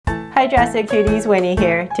Hi Drastic Cuties, Winnie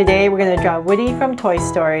here. Today we're going to draw Woody from Toy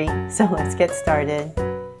Story, so let's get started.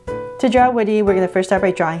 To draw Woody, we're going to first start by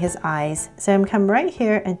drawing his eyes. So I'm going to come right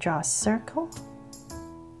here and draw a circle.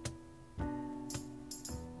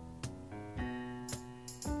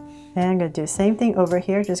 And I'm going to do the same thing over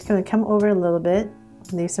here, just going to come over a little bit,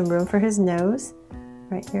 leave some room for his nose.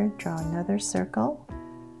 Right here, draw another circle.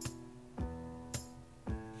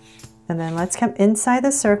 And then let's come inside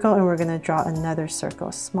the circle and we're going to draw another circle,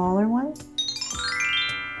 a smaller one.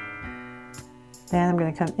 Then I'm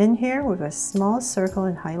going to come in here with a small circle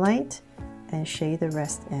and highlight and shade the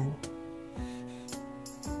rest in.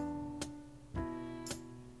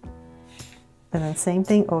 And then same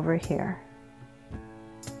thing over here.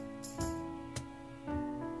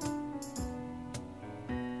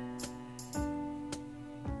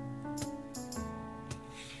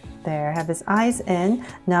 There, I have his eyes in.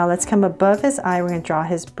 Now let's come above his eye, we're going to draw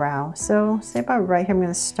his brow. So say about right here, I'm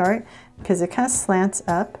going to start because it kind of slants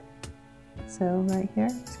up. So right here,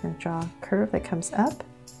 I'm just going to draw a curve that comes up.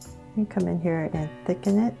 And come in here and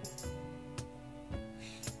thicken it.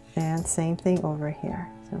 And same thing over here.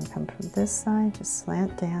 So I'm going to come from this side, just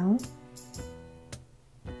slant down.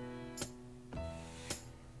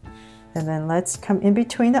 And then let's come in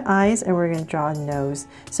between the eyes and we're going to draw a nose.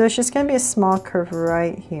 So it's just going to be a small curve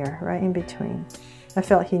right here, right in between. I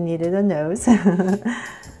felt he needed a nose. And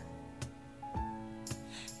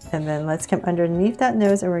then let's come underneath that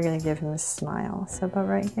nose and we're going to give him a smile. So about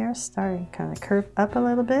right here, start and kind of curve up a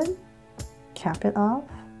little bit, cap it off.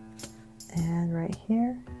 And right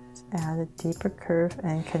here, add a deeper curve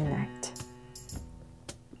and connect.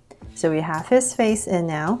 So we have his face in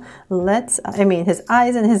now. His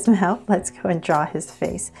eyes and his mouth. Let's go and draw his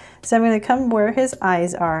face. So I'm going to come where his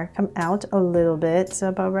eyes are, come out a little bit. So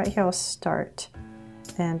about right here I'll start.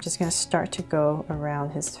 And I'm just going to start to go around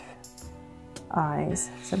his eyes.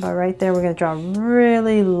 So about right there we're going to draw a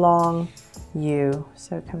really long U.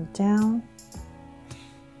 So come down.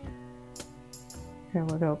 And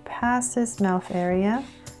we'll go past his mouth area.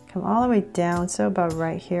 Come all the way down. So about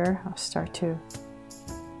right here I'll start to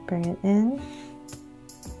bring it in.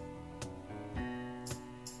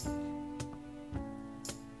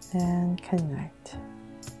 And connect.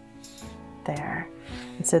 There.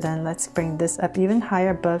 And so then let's bring this up even higher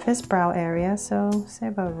above his brow area. So say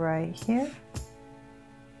about right here.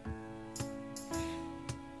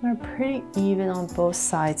 We're pretty even on both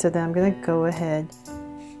sides. So then I'm going to go ahead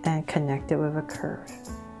and connect it with a curve.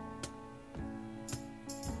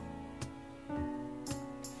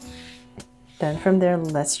 Then from there,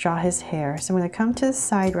 let's draw his hair. So I'm going to come to the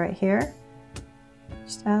side right here,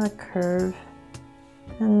 just add a curve,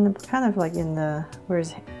 and kind of like in the, where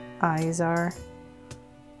his eyes are,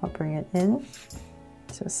 I'll bring it in.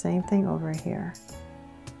 So same thing over here.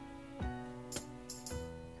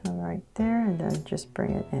 Come right there, and then just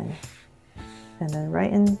bring it in. And then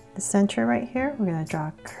right in the center right here, we're going to draw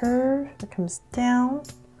a curve that comes down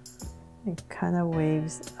and kind of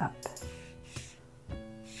waves up.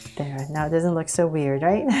 There, now it doesn't look so weird,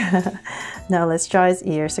 right? Now let's draw his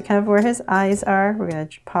ears. So kind of where his eyes are, we're going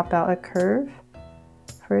to pop out a curve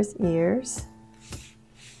for his ears.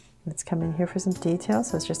 Let's come in here for some details.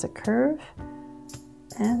 So it's just a curve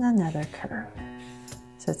and another curve.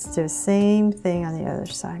 So let's do the same thing on the other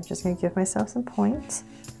side. I'm just going to give myself some points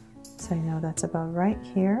so I know that's about right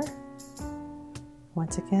here.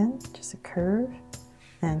 Once again, just a curve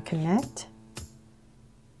and connect.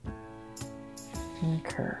 And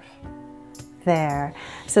curve. There.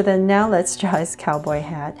 So then now let's draw his cowboy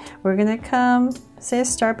hat. We're going to come, say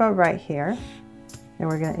start about right here. And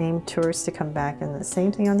we're going to aim towards to come back, and the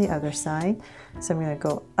same thing on the other side. So I'm going to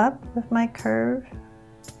go up with my curve.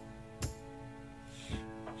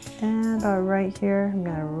 And about right here, I'm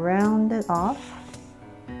going to round it off.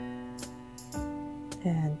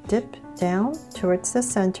 And dip down towards the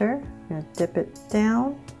center. I'm going to dip it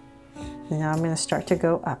down. And now I'm going to start to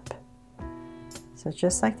go up. So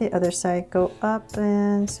just like the other side, go up,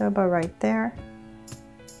 and so about right there.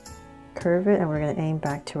 Curve it, and we're going to aim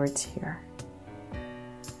back towards here.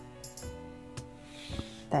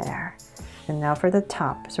 There. And now for the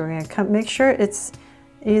top. So we're going to come, make sure it's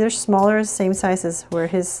either smaller or the same size as where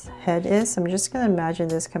his head is. So I'm just going to imagine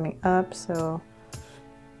this coming up. So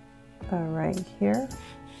about right here,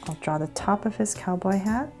 I'll draw the top of his cowboy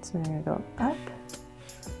hat. So we're going to go up.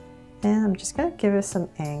 And I'm just going to give it some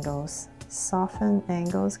angles. Soften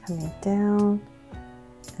angles coming down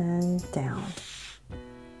and down.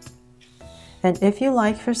 And if you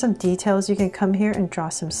like, for some details, you can come here and draw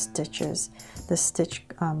some stitches, the stitch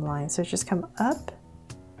line. So just come up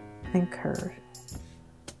and curve.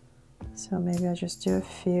 So maybe I'll just do a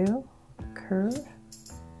few, curve,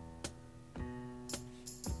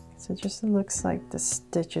 So it just looks like the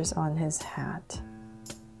stitches on his hat.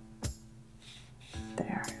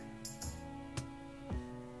 There.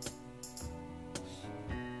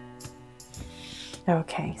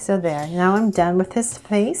 Okay, so there. Now I'm done with his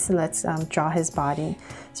face. Let's draw his body.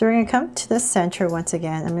 So we're going to come to the center once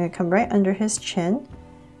again. I'm going to come right under his chin,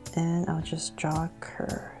 and I'll just draw a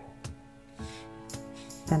curve.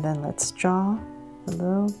 And then let's draw a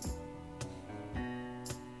little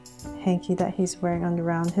hanky that he's wearing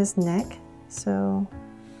around his neck. So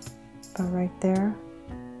about right there,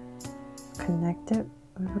 connect it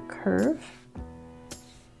with a curve.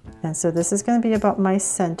 And so this is going to be about my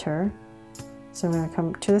center. So I'm going to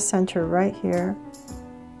come to the center right here,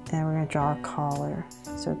 and we're going to draw a collar.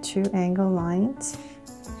 So 2 angle lines,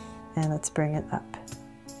 and let's bring it up.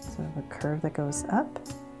 So a curve that goes up.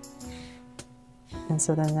 And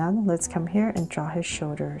so then now let's come here and draw his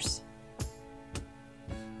shoulders.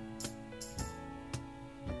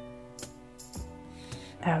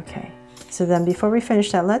 Okay, so then before we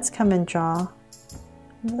finish that, let's come and draw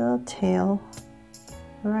a little tail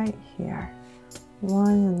right here.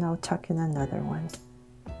 One, and I'll tuck in another one.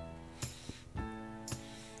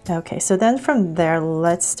 Okay, so then from there,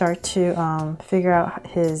 let's start to figure out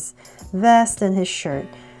his vest and his shirt.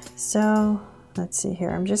 So let's see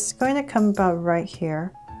here. I'm just going to come about right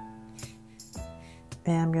here,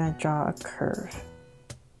 and I'm going to draw a curve.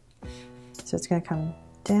 So it's going to come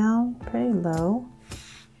down pretty low,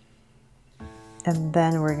 and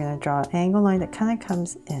then we're going to draw an angle line that kind of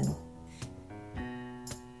comes in.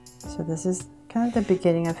 So this is kind of the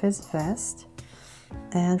beginning of his vest,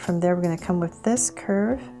 and from there we're going to come with this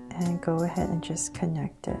curve and go ahead and just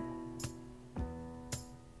connect it.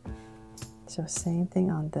 So same thing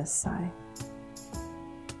on this side,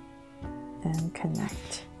 and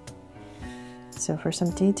connect. So for some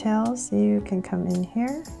details, you can come in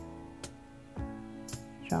here,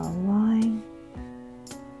 draw a line,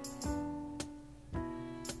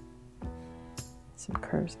 some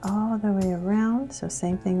curves all the way around. So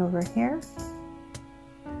same thing over here.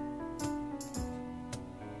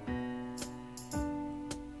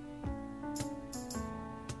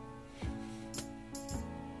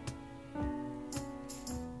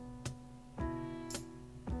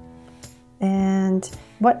 And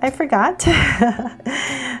what I forgot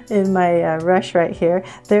in my rush right here,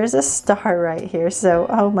 there's a star right here. So,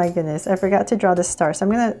 oh my goodness, I forgot to draw the star. So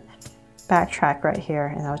I'm going to backtrack right here,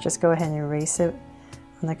 and I'll just go ahead and erase it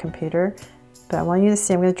on the computer. But I want you to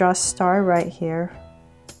see, I'm going to draw a star right here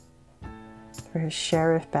for his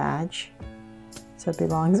sheriff badge. So it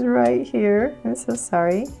belongs right here. I'm so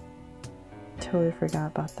sorry. Totally forgot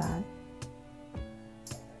about that.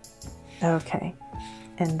 Okay.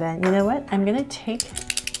 And then, you know what? I'm going to take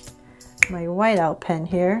my whiteout pen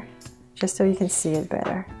here, just so you can see it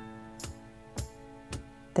better.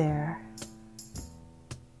 There.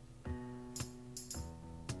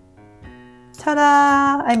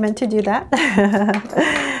 Ta-da! I meant to do that.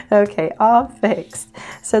 Okay, all fixed.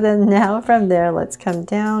 So then now from there, let's come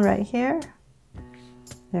down right here.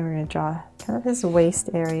 And we're going to draw kind of his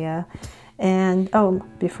waist area. And oh,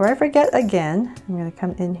 before I forget again, I'm going to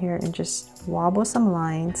come in here and just wobble some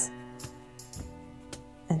lines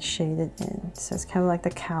and shade it in. So it's kind of like the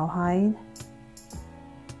cowhide.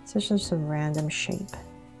 So it's just a random shape.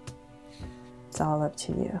 It's all up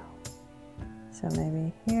to you. So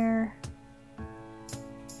maybe here.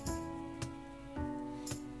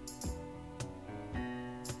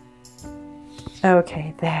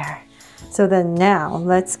 Okay, there. So then now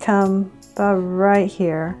let's come about right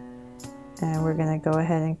here, and we're going to go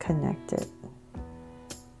ahead and connect it.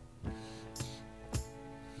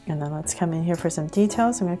 And then let's come in here for some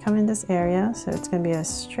details. I'm going to come in this area, so it's going to be a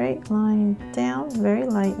straight line down very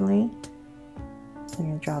lightly. I'm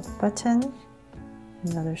going to draw a button,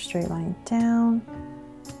 another straight line down,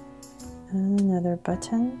 and another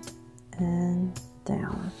button, and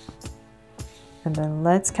down. And then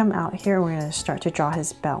let's come out here, and we're going to start to draw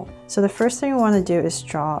his belt. So the first thing we want to do is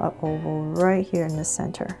draw an oval right here in the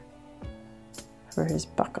center for his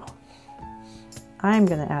buckle. I'm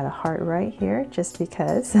going to add a heart right here just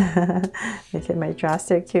because. Make it my Draw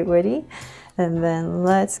So Cute Woody. And then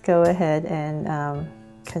let's go ahead and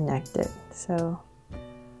connect it. So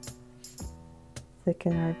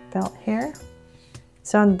thicken our belt here.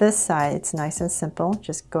 So on this side, it's nice and simple.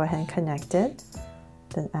 Just go ahead and connect it.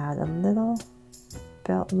 Then add a little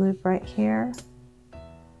belt loop right here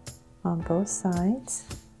on both sides.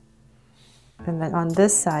 And then on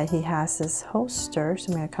this side, he has this holster.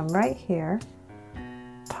 So I'm going to come right here,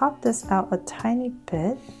 pop this out a tiny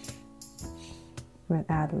bit. I'm going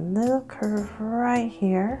to add a little curve right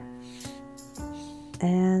here.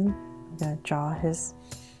 And I'm going to draw his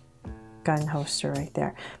gun holster right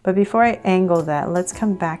there. But before I angle that, let's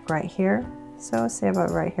come back right here. So say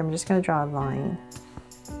about right here, I'm just going to draw a line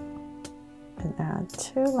and add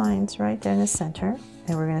 2 lines right there in the center,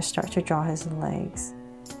 and we're going to start to draw his legs.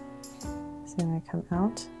 So I'm going to come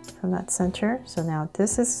out from that center. So now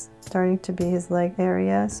this is starting to be his leg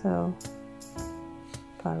area, so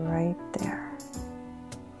about right there.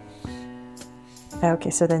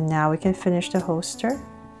 Okay, so then now we can finish the holster.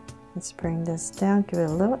 Let's bring this down, give it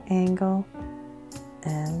a little angle,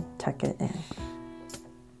 and tuck it in.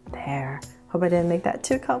 There. Hope I didn't make that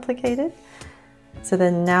too complicated. So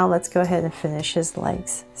then now let's go ahead and finish his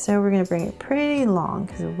legs. So we're going to bring it pretty long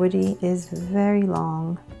because Woody is very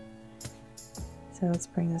long. So let's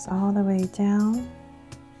bring this all the way down.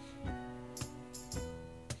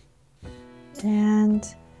 And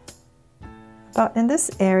about in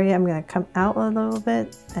this area, I'm going to come out a little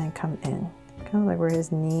bit and come in. Kind of like where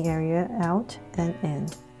his knee area, out and in.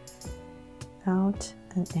 Out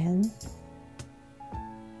and in.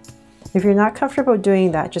 If you're not comfortable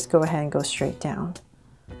doing that, just go ahead and go straight down.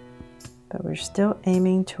 But we're still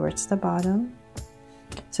aiming towards the bottom.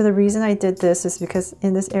 So the reason I did this is because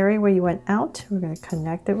in this area where you went out, we're going to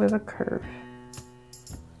connect it with a curve.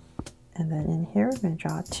 And then in here, we're going to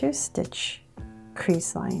draw 2 stitch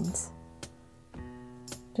crease lines.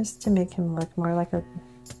 Just to make him look more like a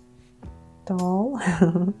doll.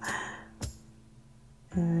 And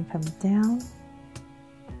then come down.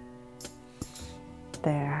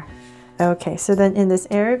 There. Okay, so then in this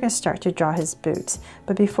area, we're going to start to draw his boots.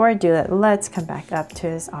 But before I do that, let's come back up to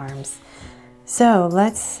his arms. So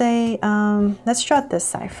let's say, let's draw this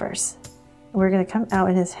side first. We're going to come out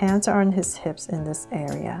and his hands are on his hips in this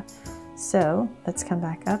area. So let's come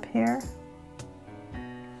back up here.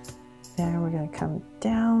 And we're going to come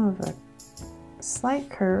down with a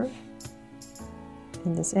slight curve.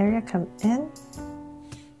 In this area, come in.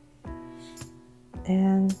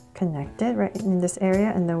 And connect it right in this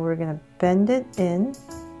area, and then we're going to bend it in.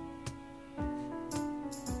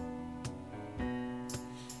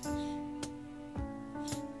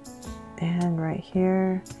 And right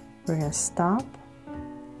here, we're going to stop,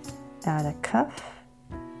 add a cuff.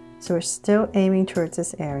 So we're still aiming towards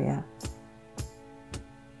this area.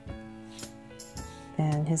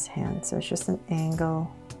 And his hand, so it's just an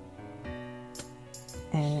angle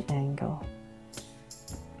and an angle.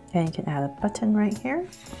 And you can add a button right here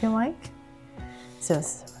if you like. So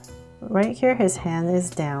right here, his hand is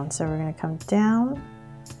down. So we're going to come down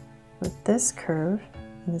with this curve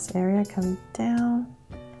in this area, come down.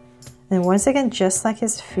 And once again, just like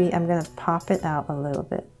his feet, I'm going to pop it out a little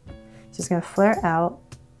bit. Just going to flare out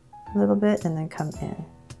a little bit and then come in.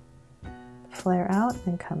 Flare out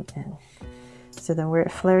and come in. So then where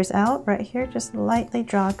it flares out right here, just lightly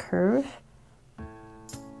draw a curve.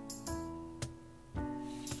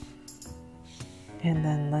 And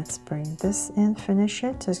then let's bring this in, finish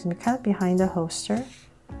it. So it's going to be kind of behind the holster.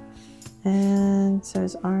 And so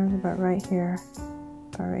his arms about right here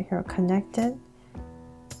connected.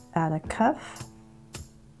 Add a cuff.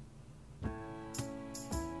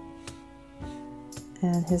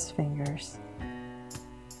 And his fingers.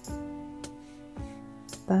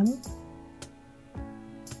 Thumb.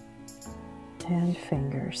 And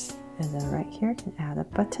fingers. And then right here, you can add a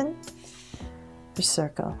button.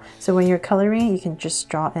 Circle. So when you're coloring, you can just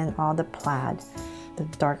draw in all the plaid, the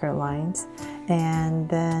darker lines. And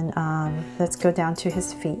then let's go down to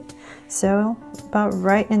his feet. So about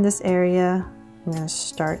right in this area, I'm going to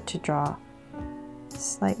start to draw a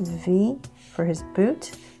slight V for his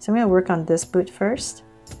boot. So I'm going to work on this boot first.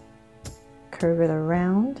 Curve it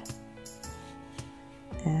around.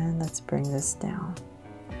 And let's bring this down.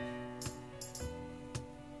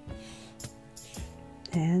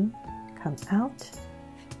 And come out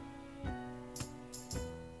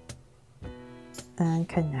and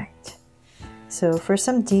connect. So for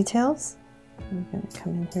some details, I'm going to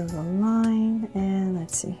come in here with a line, and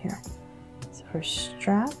let's see here. So for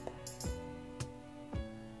strap,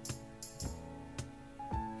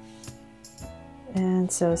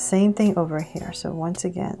 and so same thing over here. So once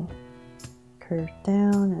again, curve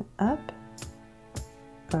down and up,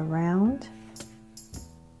 around.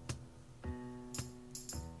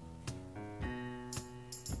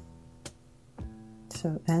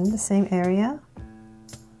 So in the same area,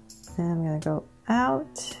 and I'm going to go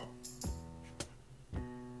out.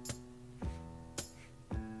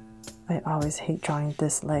 I always hate drawing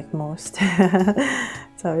this leg most.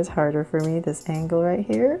 It's always harder for me, this angle right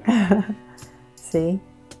here. See?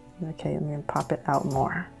 Okay, I'm going to pop it out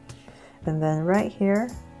more. And then right here,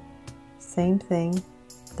 same thing,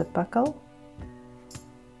 the buckle.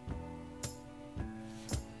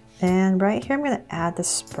 And right here I'm going to add the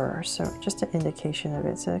spur, so just an indication of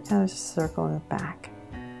it. So I kind of circle in the back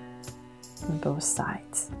on both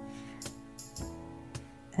sides.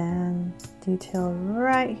 And detail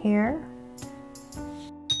right here.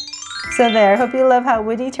 So there, hope you love how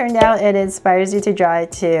Woody turned out and it inspires you to draw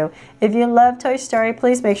it too. If you love Toy Story,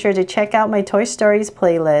 please make sure to check out my Toy Stories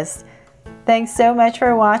playlist. Thanks so much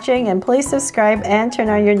for watching, and please subscribe and turn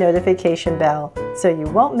on your notification bell so you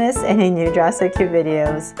won't miss any new Draw So Cute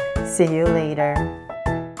videos. See you later.